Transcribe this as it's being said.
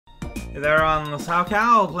They're on Sao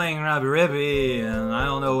Cal playing RabiRibi, and I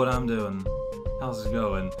don't know what I'm doing. How's it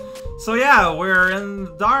going? So yeah, we're in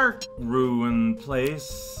the Dark Ruin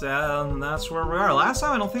place, and that's where we are. Last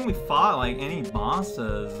time I don't think we fought like any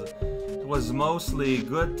bosses. It was mostly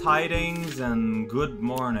good tidings and good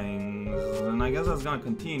mornings, and I guess that's gonna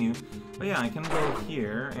continue. But yeah, I can go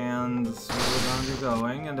here, and that's where we're gonna be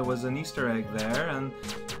going, and there was an Easter egg there, and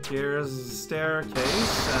here's the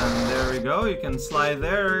staircase, and there we go. You can slide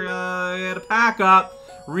there, get a pack up,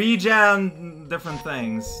 regen, different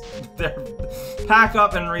things. Pack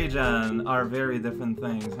up and regen are very different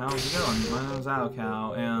things. How's it going? My name's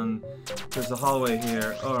Cow, and there's a hallway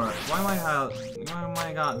here. Alright, why am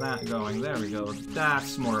I got that going? There we go.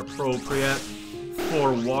 That's more appropriate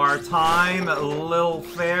for wartime. Little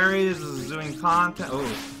fairies is doing content.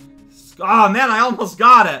 Oh man, I almost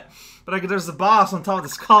got it! But there's a boss on top of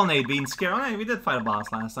this colonnade being scared. Oh, we did fight a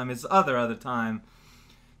boss last time. It's the other time.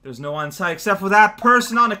 There's no one in sight except for that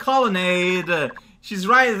person on the colonnade. She's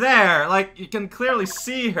right there. Like, you can clearly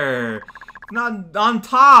see her. Not on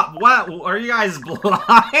top. What? Are you guys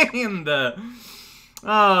blind?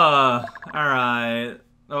 Alright.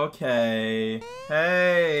 Okay.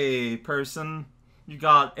 Hey, person. You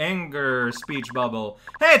got anger speech bubble.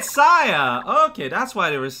 Hey, it's Saya! Okay, that's why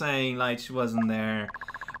they were saying, like, she wasn't there.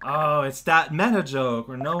 Oh, it's that meta joke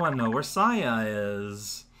where no one knows where Saya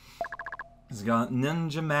is. She's got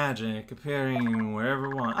ninja magic appearing wherever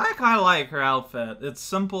you want. I kind of like her outfit. It's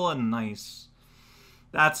simple and nice.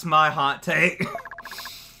 That's my hot take.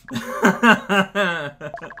 We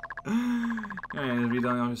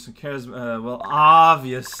don't know who cares. Well,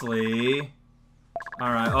 obviously.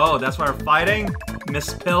 Alright. Oh, that's why we're fighting?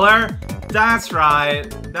 Miss Pillar? That's right.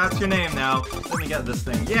 That's your name now. Let me get this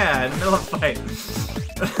thing. Yeah, in the middle of a fight.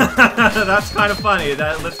 That's kind of funny.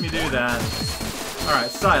 That lets me do that.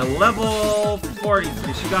 Alright, Sai, level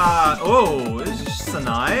 43. She got... Oh, is she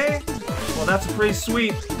Sanai? Well, that's a pretty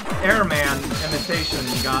sweet airman imitation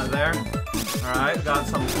you got there. Alright, got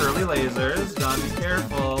some curly lasers. Gotta be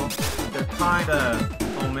careful. They're kinda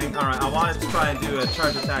homing. Alright, I wanted to try and do a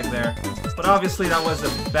charge attack there. But obviously that was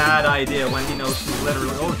a bad idea when you know she's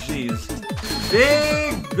literally... Oh, jeez.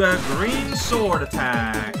 Big green sword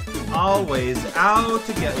attack. Always out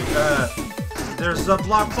to get you. There's a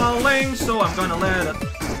block falling, so I'm gonna let it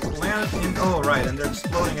land in. Oh, right, and they're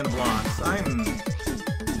exploding in blocks. I'm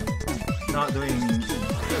not doing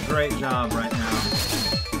a great job right now.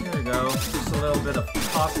 Here we go. Just a little bit of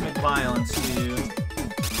cosmic violence to you.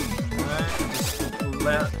 Alright, just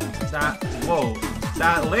let that. Whoa,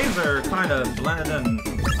 that laser kind of blended in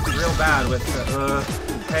real bad with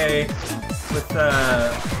hey, with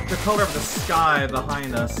the color of the sky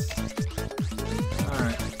behind us.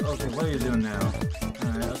 Alright, okay, what are you doing now?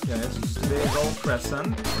 Alright, okay, it's just a big old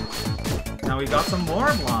crescent. Now we got some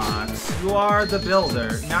more blocks. You are the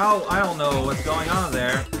builder. Now, I don't know what's going on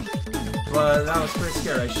there, but that was pretty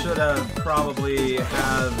scary. I should have probably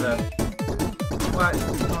have... what? I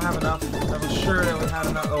don't have enough. I was sure that we had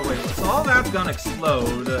enough. Oh, wait. So all that's gonna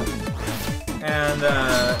explode. And,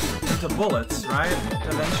 into bullets, right?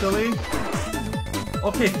 Eventually?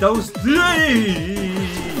 Okay, those...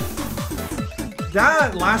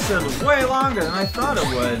 That lasted way longer than I thought it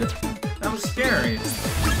would. That was scary.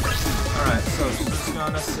 Alright, so just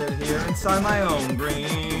gonna sit here inside my own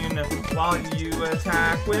green while you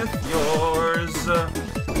attack with yours.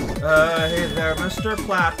 Hey there, Mr.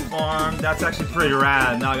 Platform. That's actually pretty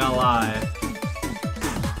rad, not gonna lie.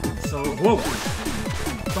 So, whoa.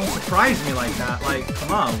 Don't surprise me like that. Like,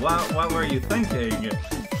 come on, what were you thinking?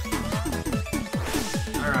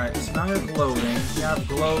 Alright, so now you're gloating. You have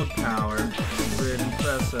glowed power. Pretty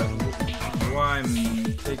impressive. Why I'm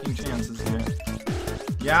taking chances here.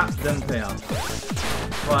 Yeah, didn't pay off.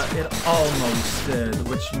 But it almost did,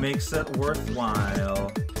 which makes it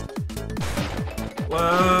worthwhile.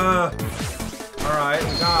 Whoa! Alright,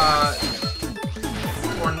 we got...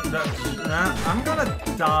 I'm gonna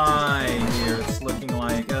die here, it's looking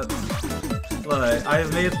like it. Look,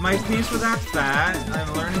 I've made my peace with that fat.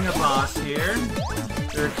 I'm learning a boss here.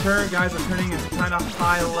 Your current guys are turning into kind of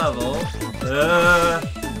high level.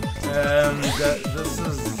 And this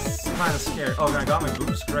is kind of scary. Oh, I got my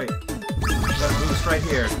boost. Great. Got a boost right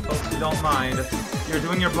here. Hope you don't mind. You're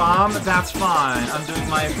doing your bomb? That's fine. I'm doing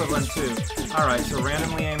my equivalent too. Alright, so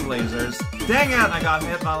randomly aimed lasers. Dang it! I got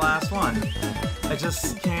hit my last one. I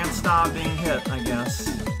just can't stop being hit, I guess.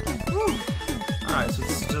 Woo. Alright, so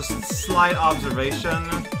it's just slight observation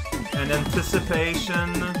and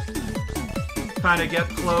anticipation. Kind of get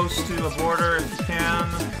close to a border if you can.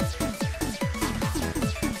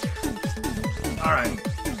 Alright.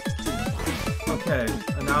 Okay,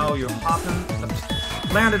 and now you're hopping.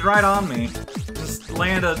 landed right on me. Just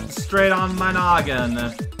landed straight on my noggin.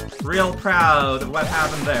 Real proud of what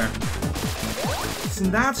happened there. So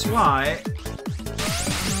that's why...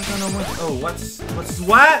 I don't know what... Oh, what's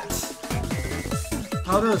what?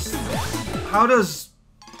 How does...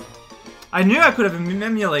 I knew I could have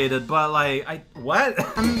emulated, but like, what? I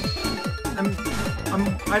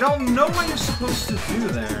don't know what you're supposed to do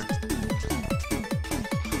there.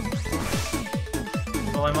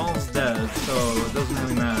 Well, I'm almost dead, so it doesn't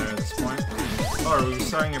really matter at this point. Oh, are we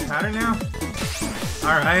starting your pattern now?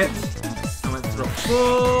 Alright. I went through a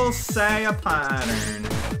full Saya pattern.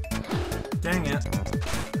 Dang it.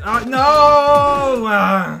 Oh, no!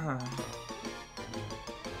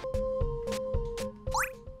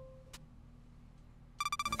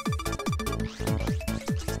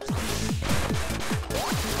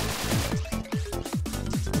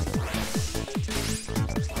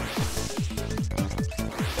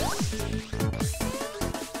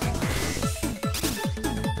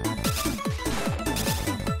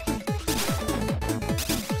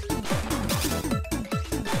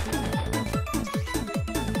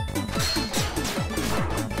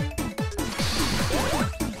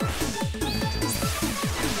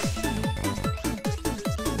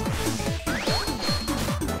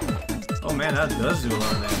 Oh man, that does do a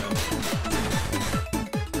lot of damage.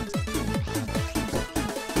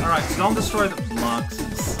 Alright, so don't destroy the blocks.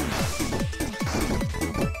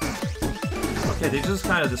 Okay, they just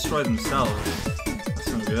kind of destroy themselves. That's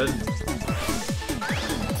no good.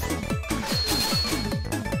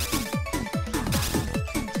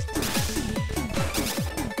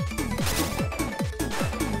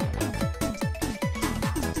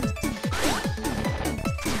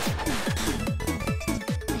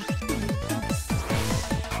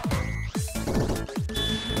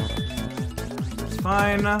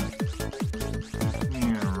 Fine.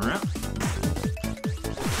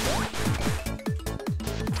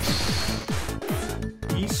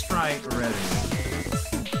 E-strike ready.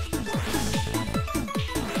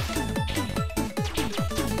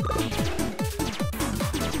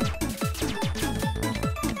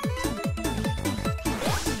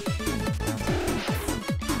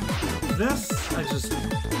 This, I just...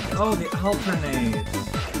 Oh, the alternates.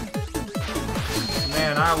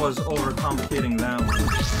 Man, I was overcomplicating that one.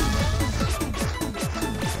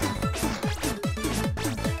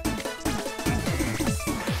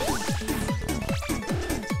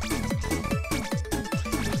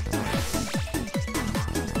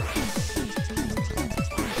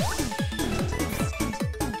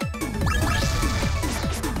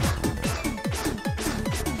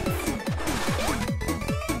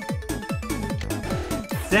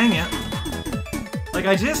 Dang it. Like,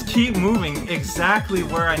 I just keep moving exactly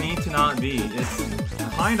where I need to not be. It's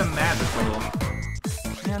kind of magical.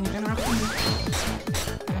 Man, you're interrupting me.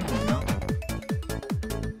 There we go.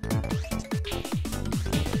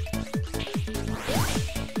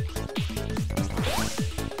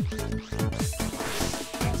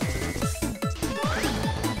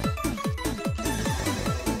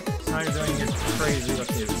 So now you're doing your crazy...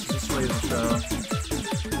 Okay, let's just laser show.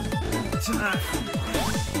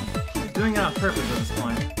 Doing it on purpose at this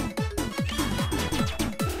point.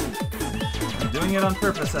 I'm doing it on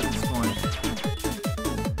purpose at this point.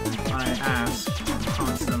 I ask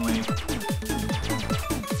constantly.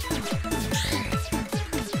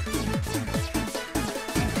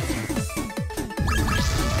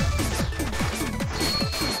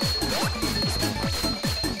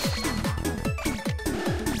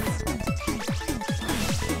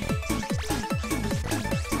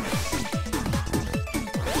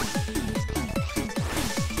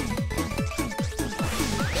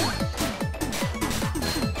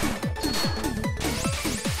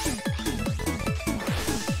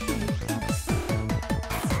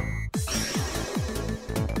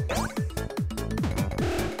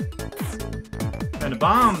 And the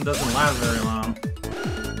bomb doesn't last very long.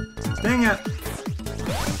 Dang it!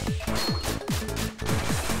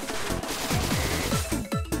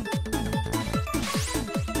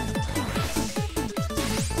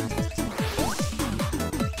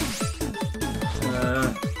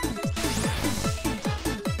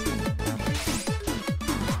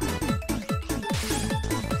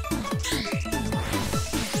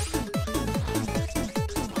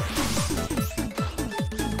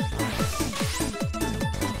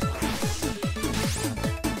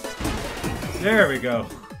 There we go.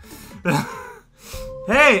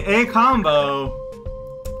 Hey, a combo.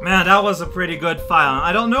 Man, that was a pretty good fight.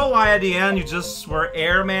 I don't know why at the end you just were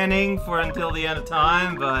airmanning for until the end of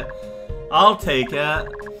time, but I'll take it.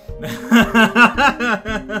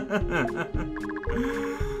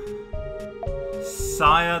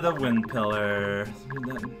 Saya the Wind Pillar.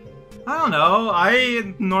 I don't know,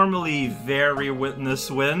 I normally vary witness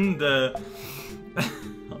wind.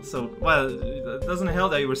 So, well, it doesn't help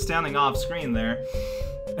that you were standing off screen there.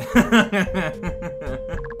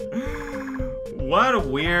 What a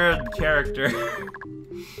weird character.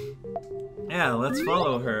 Yeah, let's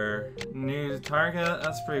follow her. New target,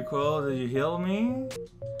 that's pretty cool. Did you heal me?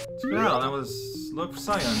 Check it out, that was... Look for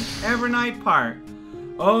Sion. Evernight Park.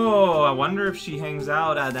 Oh, I wonder if she hangs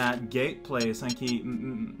out at that gate place I keep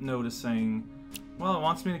noticing. Well, it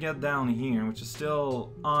wants me to get down here, which is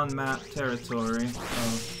still on map territory. So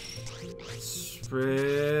it's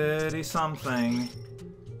pretty something.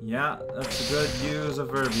 Yeah, that's a good use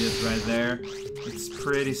of verbiage right there. It's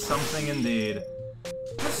pretty something indeed.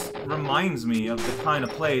 This reminds me of the kind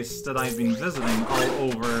of place that I've been visiting all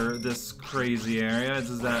over this crazy area. It's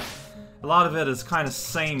just that a lot of it is kind of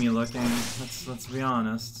samey looking. Let's be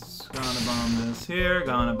honest. Gonna bomb this here.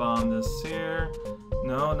 Gonna bomb this here.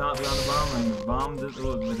 No, not gonna bomb. I bombed it.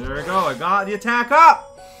 Oh, there we go. I got the attack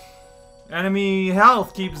up. Enemy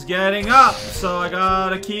health keeps getting up, so I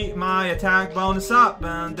gotta keep my attack bonus up.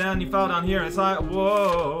 And then you fall down here. It's like,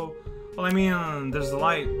 whoa. Well, I mean, there's the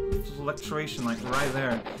light fluctuation like right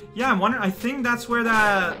there. Yeah, I'm wondering. I think that's where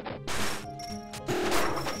that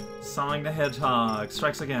Sonic the Hedgehog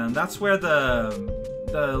strikes again. That's where the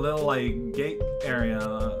little like gate area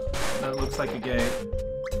that looks like a gate.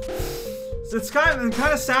 So it's kind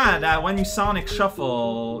of sad that when you Sonic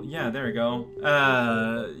Shuffle, yeah, there we go.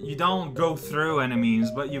 You don't go through enemies,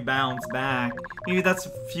 but you bounce back. Maybe that's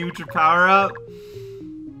a future power up.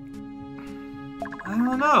 I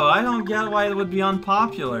don't know. I don't get why it would be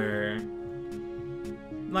unpopular.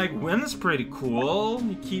 Like, wind's pretty cool.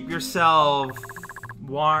 You keep yourself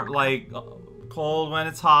warm, like cold when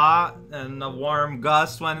it's hot, and a warm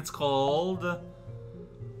gust when it's cold.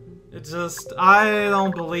 It just, I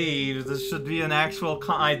don't believe this should be an actual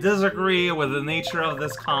I disagree with the nature of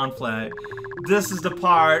this conflict. This is the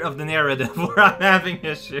part of the narrative where I'm having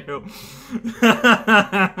issue.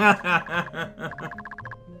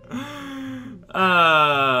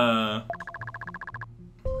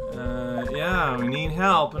 Yeah, we need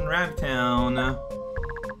help in Ragtown.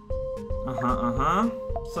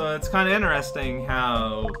 So it's kind of interesting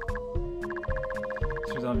how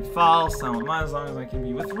I'll be false, I want mine as long as I can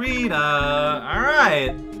be with Rita.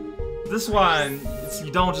 Alright. This one,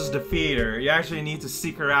 you don't just defeat her. You actually need to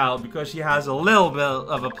seek her out because she has a little bit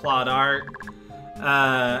of a plot arc.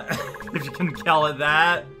 If you can call it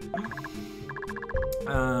that.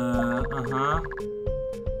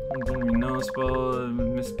 Then we know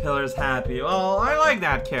Miss Pillar's happy. Well, I like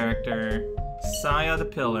that character. Saya the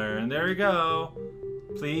Pillar. And there we go.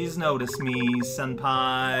 Please notice me,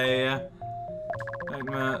 senpai.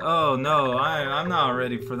 Oh no, I'm not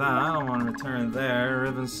ready for that. I don't want to return there.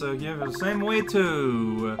 Ribbon's so cute. The same way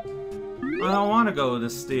too. I don't want to go to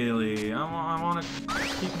Steely. I want to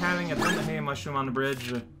keep having a hey mushroom on the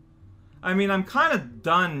bridge. I mean, I'm kind of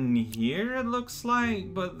done here, it looks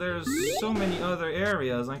like, but there's so many other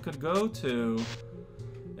areas I could go to.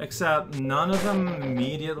 Except none of them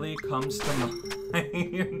immediately comes to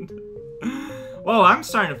mind. Whoa, I'm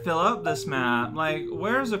starting to fill up this map. Like,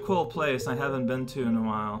 where's a cool place I haven't been to in a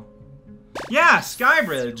while? Yeah,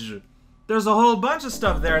 Skybridge! There's a whole bunch of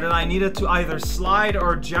stuff there that I needed to either slide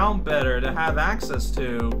or jump better to have access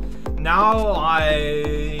to. Now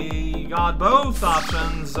I got both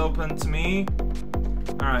options open to me.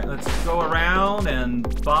 Alright, let's go around and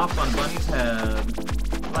bop on Bunny's head.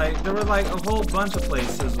 Like, there were like a whole bunch of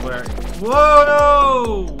places where... Whoa,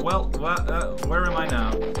 no! Well, where am I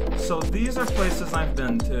now? So these are places I've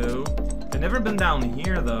been to. I've never been down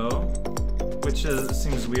here, though. Which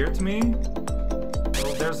seems weird to me.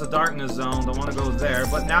 Well, there's a darkness zone. Don't want to go there.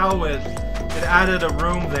 But now it added a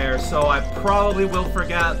room there, so I probably will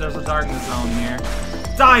forget there's a darkness zone here.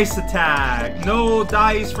 Dice attack! No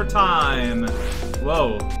dice for time!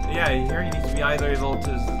 Whoa. Yeah, here you need to be either able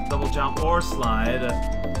to double jump or slide.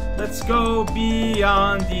 Let's go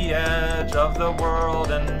beyond the edge of the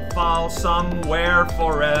world and fall somewhere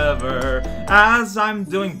forever as I'm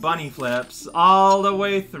doing bunny flips all the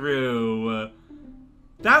way through.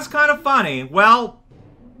 That's kind of funny. Well,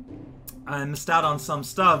 I missed out on some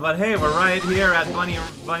stuff, but hey, we're right here at Bunny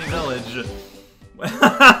Village.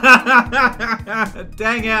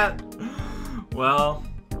 Dang it! Well,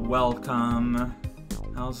 welcome.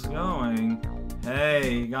 How's it going?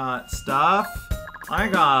 Hey, you got stuff? I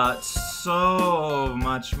got so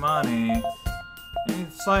much money.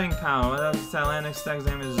 Sliding power, that's Atlantic Stacks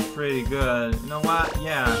damage is pretty good. You know what?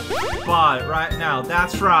 Yeah, bought it right now.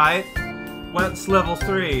 That's right. What's level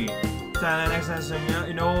 3? Stand next to it.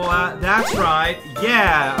 You know what? That's right.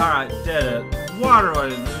 Yeah. All right. Did it. Water.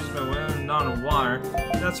 Not water.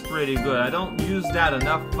 That's pretty good. I don't use that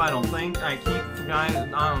enough. I don't think. I keep. I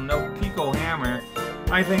don't know. Pico hammer.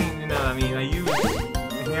 I think, you know, I mean, I use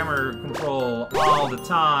hammer control all the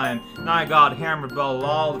time. Now I got hammer bell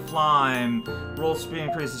all the time. Roll speed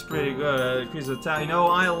increase is pretty good. Increase attack. You know,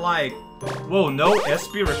 I like. Whoa, no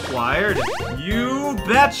SP required? You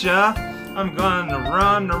betcha! I'm gonna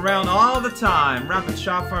run around all the time. Rapid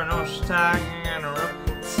shot for no attack.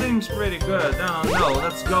 Seems pretty good. I don't know.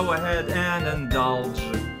 Let's go ahead and indulge.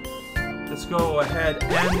 Let's go ahead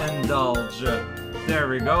and indulge. There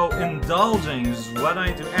we go. Indulging is what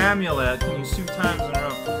I do. Amulet. Can use 2 times in a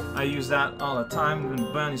row. I use that all the time.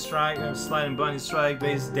 Bunny strike. Sliding bunny strike.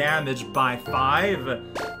 Base damage by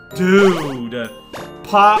 5. Dude.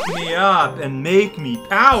 Pop me up and make me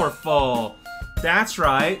powerful. That's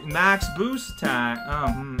right. Max boost attack. I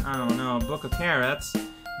don't know. Book of carrots.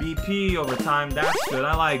 BP over time, that's good.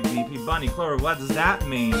 I like BP. Bunny Clover, what does that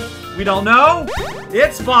mean? We don't know?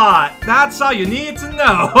 It's bot! That's all you need to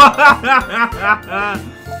know!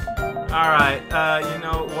 Alright, you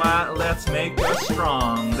know what? Let's make us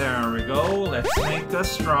strong. There we go. Let's make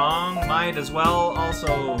us strong. Might as well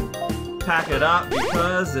also pack it up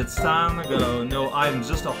because it's time to go. No items,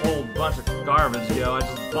 just a whole bunch of garbage, yo. I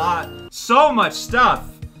just bought so much stuff.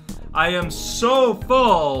 I am so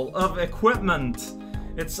full of equipment.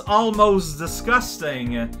 It's almost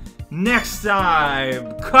disgusting. Next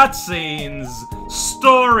time, cutscenes,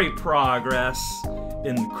 story progress,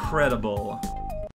 incredible.